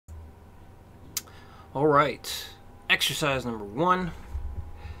Alright, exercise number 1,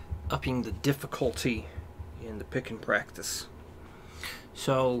 upping the difficulty in the picking practice.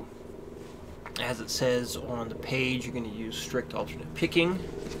 So, as it says on the page, you're going to use strict alternate picking.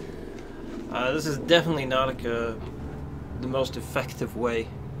 This is definitely not like the most effective way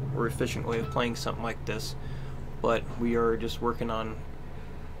or efficient way of playing something like this, but we are just working on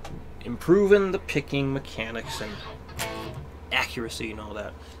improving the picking mechanics and accuracy and all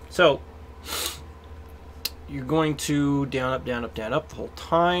that. So, you're going to down, up, down, up, down, up the whole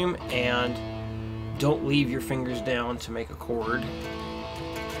time, and don't leave your fingers down to make a chord.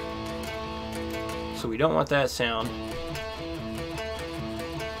 So we don't want that sound.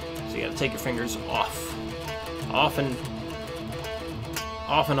 So you got to take your fingers off and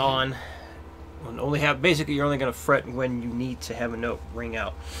on. Basically, you're only going to fret when you need to have a note ring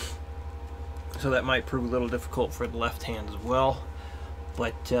out. So that might prove a little difficult for the left hand as well.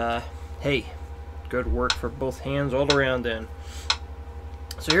 But hey, good work for both hands all around then.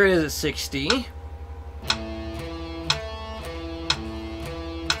 So here it is at 60.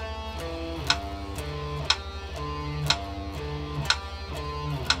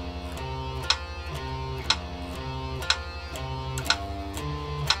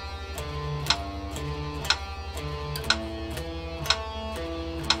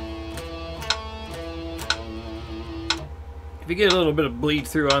 If you get a little bit of bleed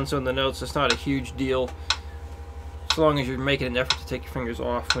through on some of the notes, it's not a huge deal, as long as you're making an effort to take your fingers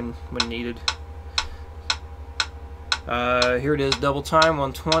off when needed. Here it is, double time,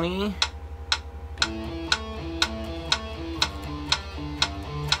 120.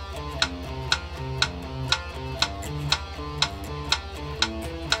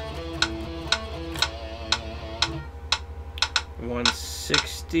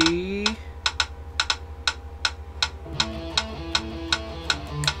 $160.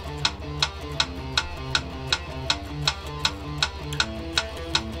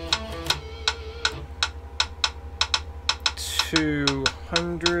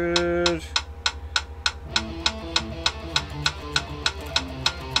 $200.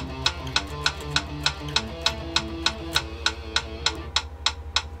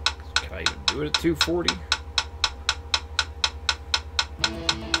 Can I even do it at 240?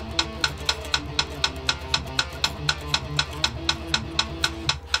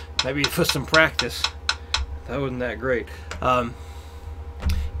 Maybe for some practice. That wasn't that great. Yeah,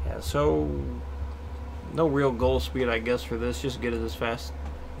 so no real goal speed, I guess, for this. Just get it as fast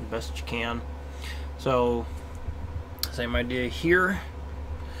as best you can. So, same idea here.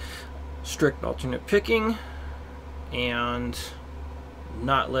 Strict alternate picking and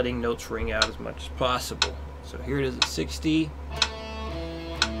not letting notes ring out as much as possible. So here it is at 60.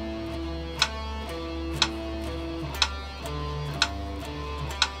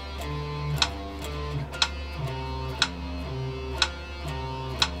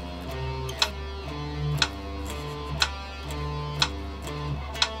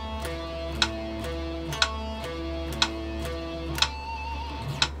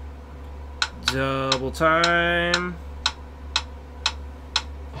 Double time.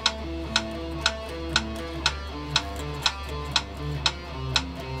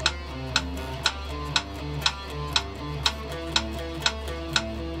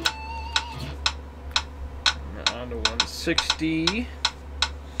 On to 160.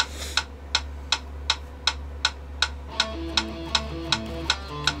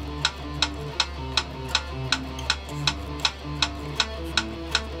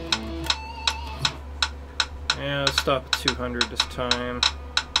 Yeah, let's stop at 200 this time.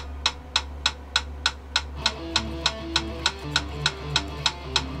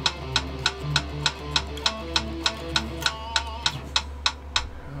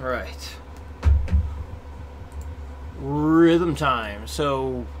 All right. Rhythm time.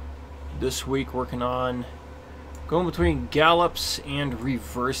 So this week working on going between gallops and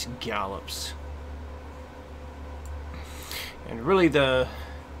reverse gallops. And really the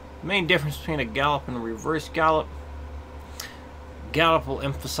main difference between a gallop and a reverse gallop: gallop will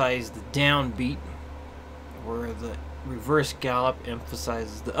emphasize the downbeat, where the reverse gallop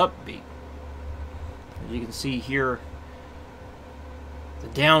emphasizes the upbeat. As you can see here, the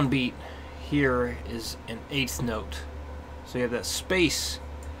downbeat here is an 8th note. So you have that space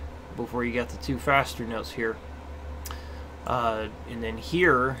before you got the two faster notes here. And then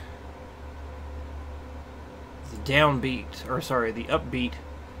here, the downbeat, or sorry, the upbeat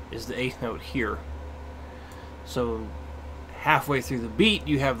is the 8th note here. So halfway through the beat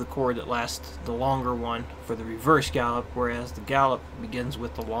you have the chord that lasts the longer one for the reverse gallop, whereas the gallop begins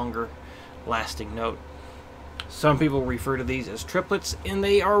with the longer lasting note. Some people refer to these as triplets, and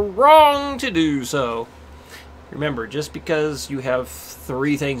they are wrong to do so. Remember, just because you have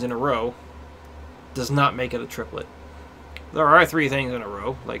 3 things in a row does not make it a triplet. There are 3 things in a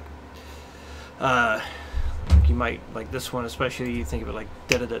row, like you might, like this one especially, you think of it like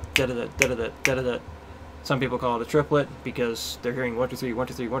da-da-da, da-da-da, da-da-da, da-da-da. Some people call it a triplet because they're hearing 1, 2, 3, 1,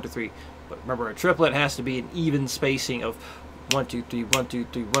 2, 3, 1, 2, 3. But remember, a triplet has to be an even spacing of 1, 2, 3, 1, 2,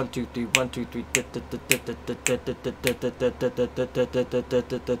 3, 1, 2, 3, 1, 2, 3.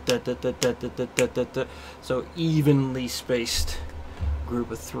 So evenly spaced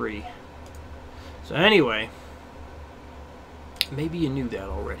group of 3. So anyway, maybe you knew that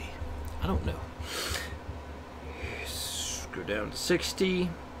already. I don't know. Go down to 60.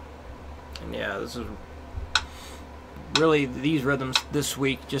 And yeah, this is really these rhythms this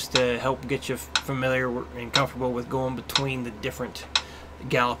week just to help get you familiar and comfortable with going between the different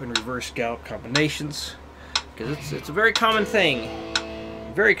gallop and reverse gallop combinations, because it's a very common thing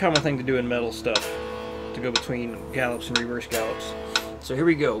to do in metal stuff, to go between gallops and reverse gallops. So here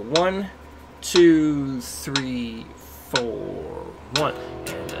we go. 1, 2, 3, 4. 1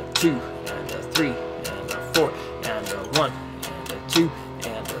 and a 2 and a 3 and a 4 and a 1 and a 2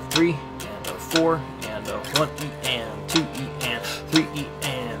 and a 3 and a 4 and a 1 E and 2 E and 3 E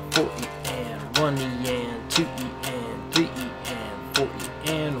and 4 E and 1 E and 2 E and 3 E and 4 E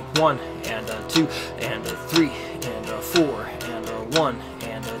and 1 and a 2 and a 3 and a 4 and a 1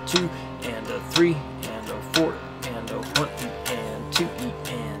 and a 2 and a 3 and a 4 and a 1 E and 2 E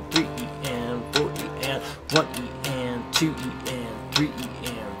and 3 E and 4 E and 1 E and 2 E and 3 E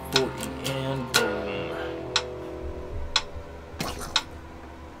and 4 E and boom.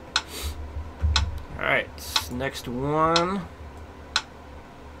 Alright, next one.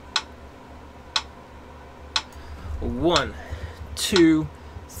 1, 2,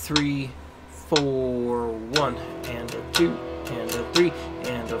 3, 4. 1 and a 2 and a 3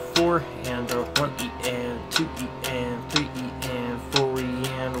 and a 4 and a 1 E and 2 E and 3 E and 4 E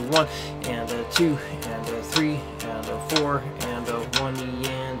and 1 and a 2 and a 3 and a 4 and a 1 E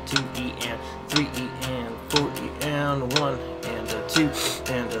and 2 E and 3 E and 4 E and 1 and a 2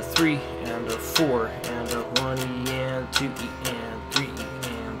 and a 3 and a 4 and a 1 E and 2 E and 3 E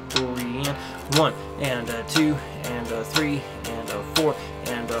and 4 E and 1 and a 2 and a 3 and a 4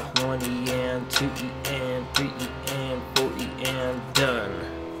 and a 1 E and 2 E and 3 E and 4 E and done.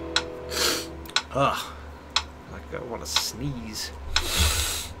 Ugh, like I want to sneeze.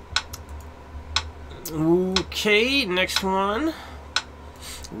 Okay, next one.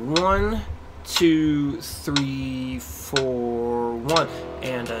 1, 2, 3, 4. 1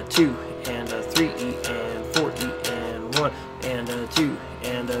 and a 2 and a 3 E and 4 E and 1 and a 2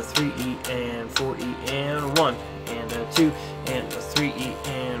 and a 3 E and 4 E and 1 and a 2 and a 3 E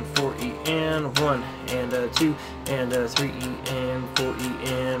and 4 E and 1 and a 2 and a 3 E and 4 E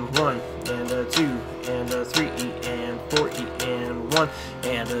and 1 and a 2 and a 3 E and 4 E and 1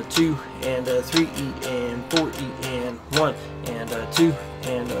 and a 2 and a 3 E and 4 E and 1 and a 2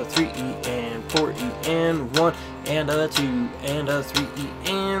 and a 3 E and 4 E and 1 and a 2 and a 3 E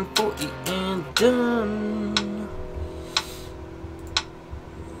and 4 E and done.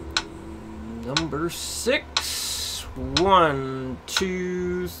 Number 6. 1,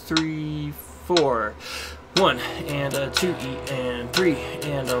 2, 3, 4. 1 and a 2 E and 3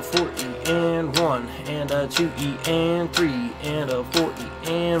 and a 4 E and 1 and a 2 E and 3 and a 4 E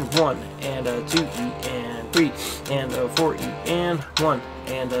and 1 and a 2 E and 3 and a 4 E and 1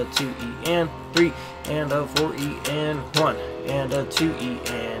 and a 2 E and 3 and a 4 E and 1 and a 2 E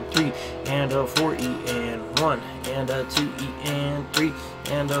and 3 and a 4 E and 1 and a 2 E and 3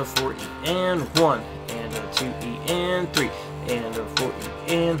 and a 4 E and 1 and a 2 E and 3 and a 4 E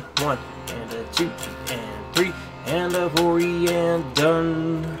and 1 and a 2 E and 3 and a 4 E and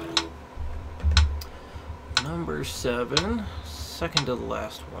done. Number 7, second to the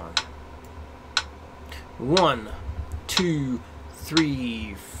last one. 1, 2,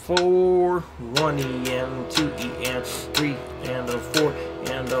 3, 4. 1 E and 2 E and 3 and a 4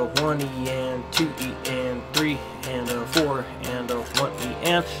 and a 1 E and 2 E and 3 and a 4 and a 1 E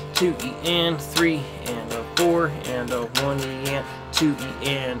and 2 E and 3 and a 4 and a 1 E and 2 E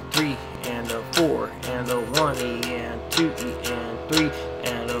and 3 and a 4 and a 1 E and 2 E and 3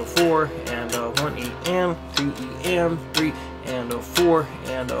 and a 4 and a 1 E and 2 E and 3 and a 4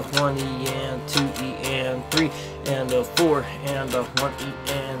 and a 1 E and 2 E and 3 and a 4 and a 1 E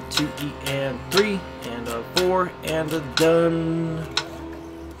and 2 E and 3 and a 4 and a done.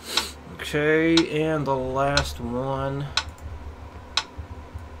 Okay, and the last one.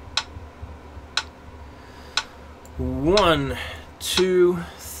 1, 2,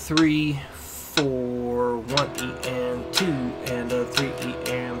 3, 4. 4, 1E and 2, and a 3E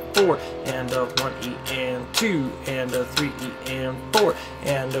and 4, and a 1E and 2, and a 3E and 4,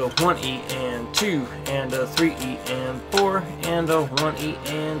 and a 1E and 2, and a 3E and 4, and a 1E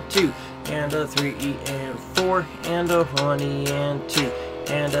and 2, and a 3E and 4, and a 1E and 2,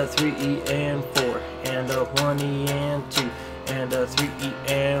 and a 3E and 4, and a 1E and 2, and a 3E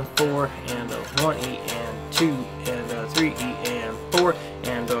and 4, and a 1E and 2, and a 3E and 4,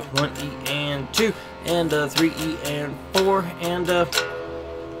 and a 1E and 2, and a 3E and 4, and a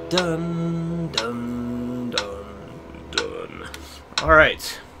done, done, done, done.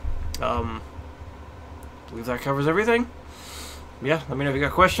 Alright. I believe that covers everything. Yeah, let me know if you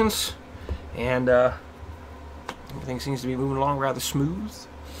got questions. And everything seems to be moving along rather smooth.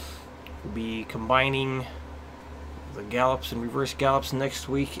 We'll be combining the gallops and reverse gallops next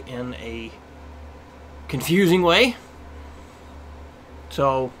week in a confusing way.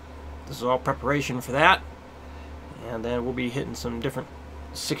 So this is all preparation for that, and then we'll be hitting some different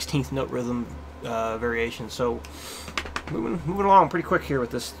 16th note rhythm variations. So moving along pretty quick here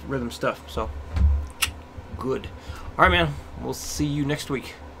with this rhythm stuff. So good. All right, man. We'll see you next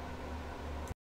week.